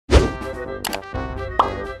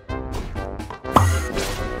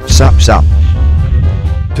some.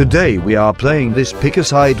 Today we are playing this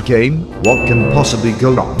pick-a-side game. What can possibly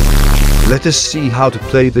go wrong? Let us see how to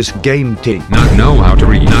play this game, team. Not know how to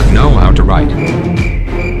read, not know how to write.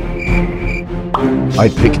 I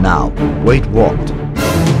pick now. Wait, what?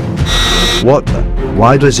 What the?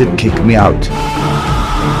 Why does it kick me out?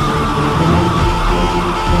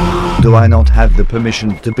 Do I not have the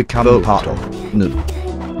permission to become a part of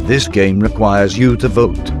Noob? This game requires you to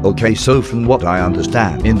vote. Okay, so from what I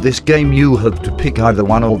understand, in this game you have to pick either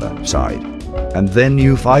one or the side. And then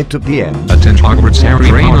you fight at the end. Attend Hogwarts Harry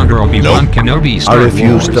Potter under Obi-Wan Kenobi Star I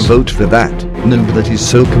refuse Wars. to vote for that. Noob, that is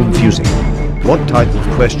so confusing. What type of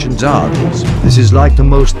questions are these? This is like the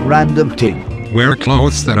most random thing. Wear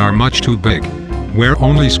clothes that are much too big. Wear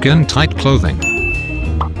only skin-tight clothing.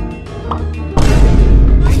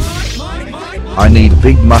 I need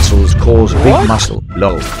big muscles cause big muscle.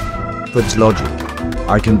 Lol. That's logic.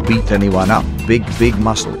 I can beat anyone up. Big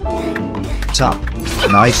muscle. Sup.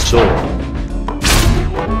 Nice sword.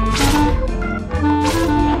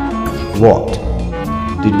 What?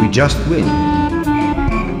 Did we just win?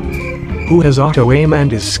 Who has auto-aim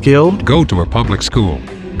and is skilled? Go to a public school.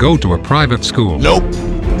 Go to a private school. Nope.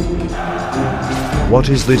 What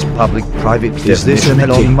is this public-private? Is this an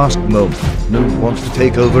Elon Musk moment? Noob wants to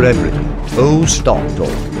take over everything. Oh, stop, dog.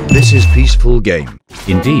 This is peaceful game.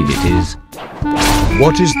 Indeed it is.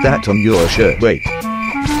 What is that on your shirt? Wait.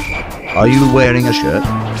 Are you wearing a shirt?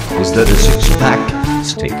 Is that a six-pack?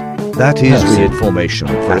 Stick. That is That's weird it. formation,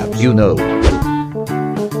 Fab, you know.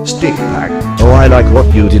 Stick pack. Oh, I like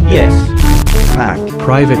what you did there. Yes. Pack.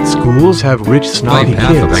 Private schools have rich Play snobby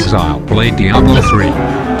Path of kids. Exile. Play Diablo 3.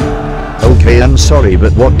 Okay, I'm sorry,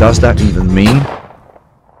 but what does that even mean?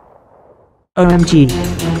 OMG.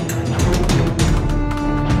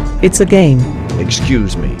 It's a game.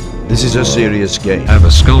 Excuse me. This is a serious game. Have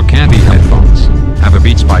a Skull Candy headphones. Have a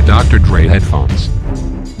Beats by Dr. Dre headphones.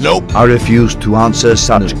 Nope. I refuse to answer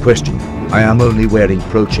such question. I am only wearing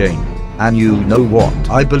pro chain. And you know what?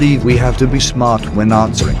 I believe we have to be smart when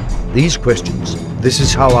answering these questions. This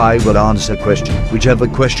is how I will answer question. Whichever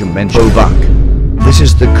question mentions Roblox. This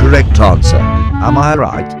is the correct answer. Am I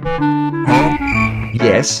right?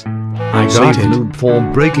 Yes. I got Save it. Noob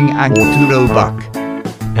form breaking angle to Roblox.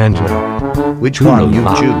 And no. Which To one you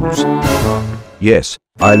Roblox. choose? Yes,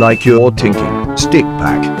 I like your thinking. Stick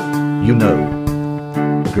pack. You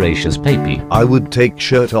know, Gracious Papy. I would take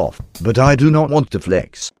shirt off, but I do not want to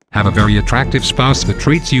flex. Have a very attractive spouse that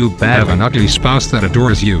treats you bad. Have an ugly spouse that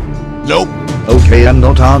adores you. Nope. Okay, I'm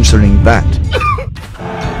not answering that.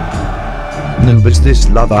 Noob, is this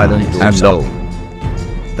Love Island or And so?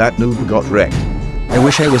 That noob got wrecked. I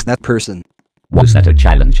wish I was that person. Was that a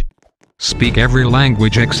challenge? Speak every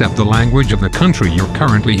language except the language of the country you're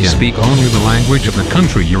currently in. Speak only the language of the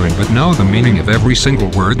country you're in, but know the meaning of every single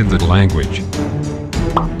word in the language.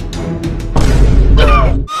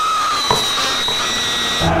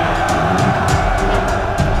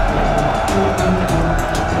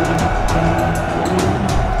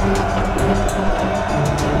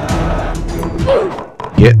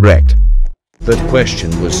 Get wrecked. That question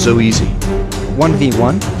was so easy.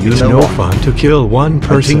 1v1? You It's know no what? fun to kill one I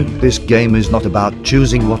person. think this game is not about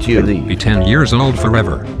choosing what you Be believe. 10 years old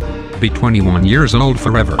forever. Be 21 years old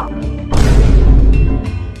forever.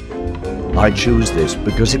 I choose this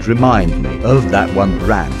because it reminds me of that one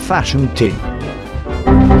brand fashion thing.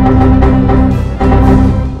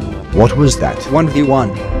 What was that?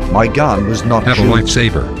 1v1. My gun was not Have a choose.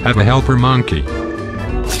 lightsaber. Have a helper monkey.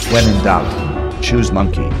 When in doubt, choose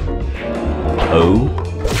monkey. Oh?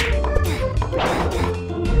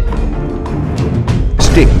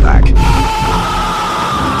 Stick pack.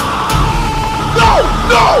 No!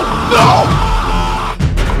 No! No!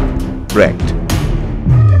 Wrecked.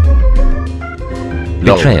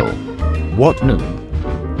 Lol. Betrayal. What noob?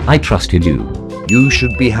 I trusted you. You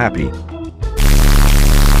should be happy.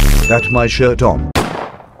 That my shirt on.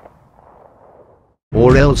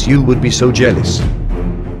 Or else you would be so jealous.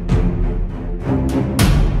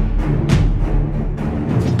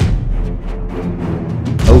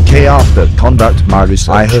 Okay, after conduct my research,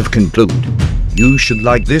 I have concluded. You should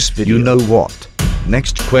like this video. You know what?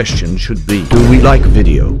 Next question should be, do we like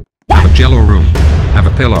video? Have a jello room. Have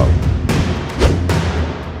a pillow.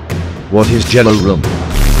 What is jello room?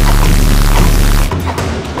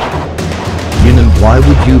 You know, why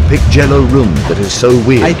would you pick jello room? That is so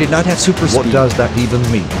weird. I did not have super speed. What does that even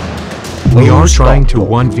mean? We Oh, are stop, trying to dog.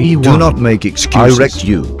 1v1. Do not make excuses. I wrecked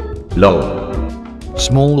you. Lol.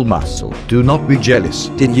 Small muscle. Do not be jealous.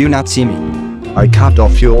 Did you not see me? I cut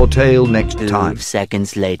off your tail next time. 2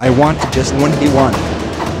 seconds later. I want to just 1v1.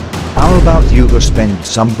 How about you go spend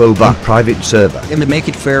some boba in private server? And to make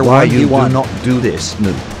it fair, Why you do 1v1. not do this,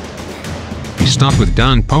 Noob? Be stuck with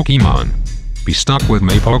done Pokemon. Be stuck with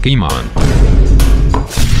my Pokemon.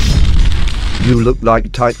 You look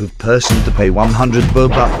like type of person to pay 100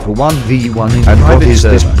 boba for 1v1 in And what private is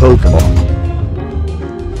this server. Pokemon?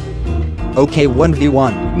 Okay,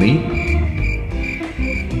 1v1. Me?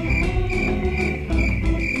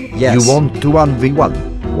 Yes. You want to 1v1?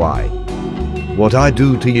 Why? What I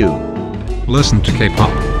do to you? Listen to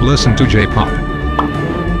K-pop. Listen to J-pop.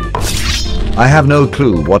 I have no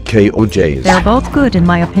clue what K or J is. They're both good in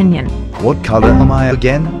my opinion. What color am I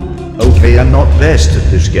again? Okay, I'm not best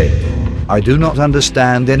at this game. I do not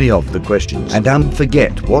understand any of the questions and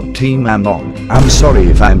forget what team I'm on. I'm sorry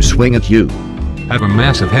if I'm swing at you. Have a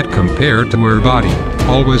massive head compared to her body.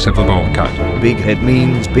 Always have a bowl cut. Big head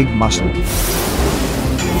means big muscle.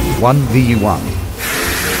 1v1.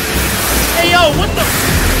 Hey yo, what the?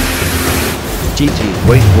 GG.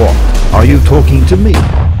 Wait, what? Are you talking to me?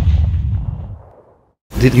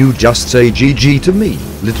 Did you just say GG to me,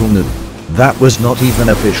 little noob? That was not even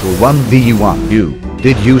official 1v1.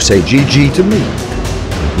 Did you say GG to me?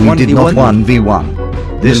 We did not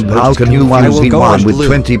 1v1. This how can you I will go 1v1 on with blue.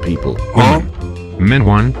 20 people? Huh? Min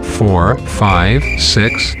 1, 4, 5,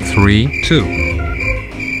 6, 3, 2.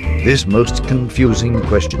 This most confusing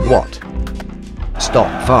question. What?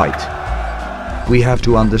 Stop fight. We have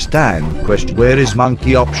to understand question. Where is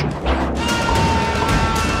monkey option?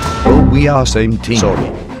 Oh, we are same team.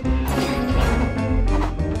 Sorry.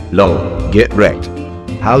 Lol, get wrecked.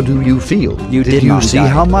 How do you feel? You did you not see die.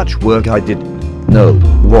 how much work I did? No,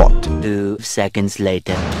 what? 2 seconds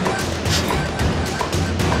later.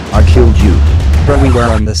 I killed you. But we were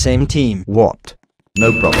on the same team. What?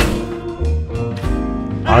 No problem.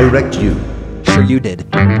 I wrecked you. Sure you did.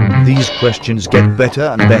 These questions get better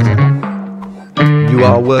and better. You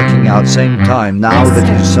are working out same time now that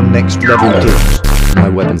is some next level tips. My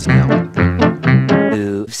weapons now.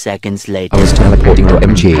 2 seconds later. I was teleporting your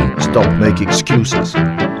MG. Stop make excuses.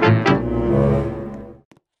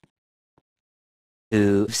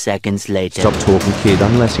 2 seconds later. Stop talking, kid,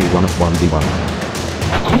 unless you want a 1v1.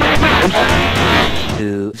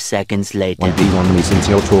 2 seconds later. 1v1 me since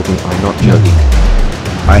you're talking, I'm not joking.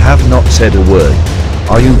 I have not said a word.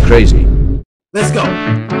 Are you crazy? Let's go.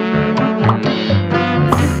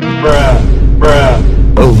 Bruh.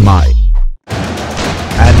 Oh my.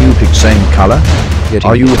 And you pick same color? Get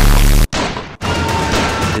Are him. you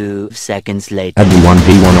 2 seconds later. Add me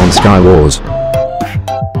 1v1 on Sky Wars.